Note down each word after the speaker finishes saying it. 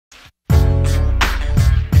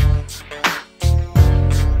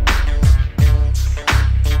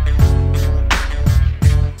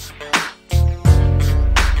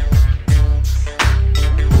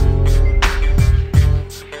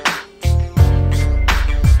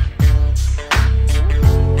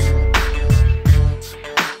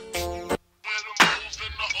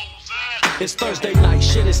It's Thursday night,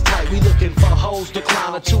 shit is tight. We looking for hoes to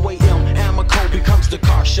clown at 2 a.m. Amico becomes the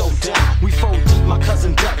car showdown. We fold deep, my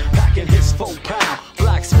cousin Duck packing his 4 pound.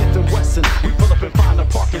 Blacksmith and Wesson, we pull up and find a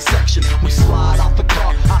parking section. We slide out the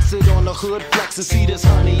car, I sit on the hood, flex and see this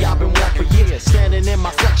honey I've been wanting for years. Standing in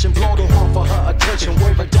my section, blow the horn for her attention,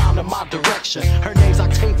 wave her down in my direction. Her name's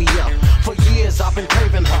Octavia. For years I've been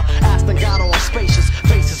craving her. Aston got all spacious,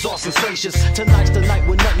 faces all sensations. Tonight's the night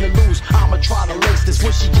with nothing to lose. I'ma try to lace this.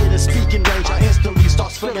 When she get in speaking range, I instantly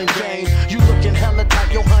start spilling game. You looking hella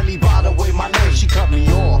tight, yo honey, by the way my name. She cut me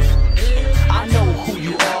off. I know who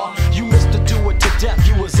you are. You missed to do it to death.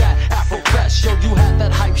 You was at Afrofest, yo. You had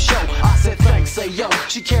that hype show. I said thanks, say yo.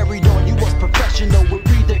 She carried on. You was professional with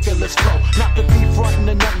ridiculous flow. Not to be frontin'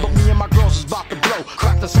 or nothing, but me and my girls was about to blow.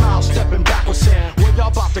 Cracked a smile, stepping backwards, saying, where y'all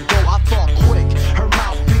about to go? I thought quick. Her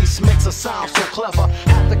mouthpiece makes her sound so clever.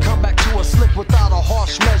 Had to come back to a slick without a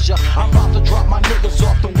harsh measure. I'm about to drop my niggas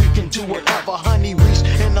off, then we can do whatever. Honey reached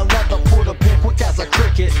in the leather, pulled a pin quick as a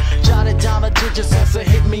cricket. Jotted down a digit, sensor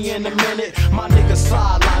hit me in a minute. My niggas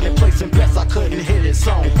sidelining, placing bets, I couldn't hit it.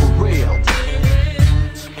 Song for real.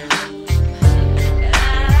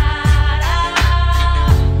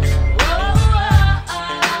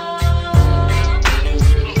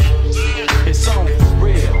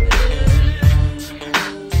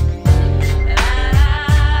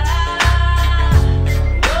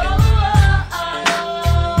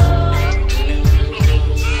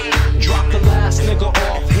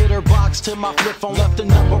 To my flip phone, left the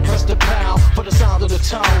number, pressed the pound for the sound of the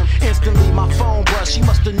tone. Instantly my phone buzzed, she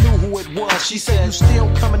must have knew who it was. She said, you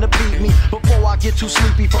still coming to beat me before I get too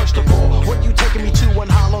sleepy. First of all, where you taking me to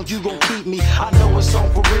and how long you gon' keep me? I know it's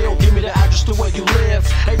on for real, give me the address to where you live.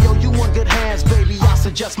 Hey yo, you in good hands, baby, I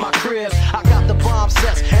suggest my crib. I got the bomb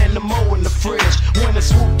sets and the mo in the fridge. When it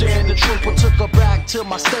swooped in, the trooper took her back to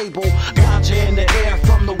my stable. Ganja in the air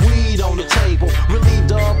from the weed on the table.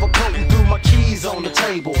 Relieved of a coat and threw my keys on the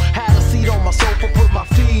table. Had a seat on my sofa, put my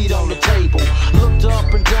feet on the table. Looked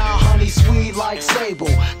up and down, honey sweet like sable.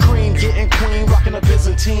 Cream getting queen, rocking a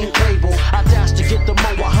Byzantine cable. I dashed to get the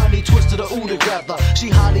mo, honey twisted the ooh together. She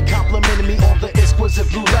highly complimented me on the exquisite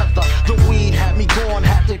blue leather. The weed had me going,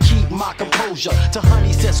 had to keep my composure. To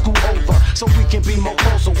honey said scoot over, so we can be more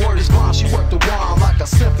closer. Word is bond, she worked the wine like a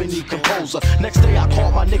symphony composer. Next day I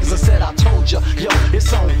called my niggas and said I told ya, yo,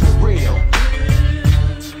 it's on for real.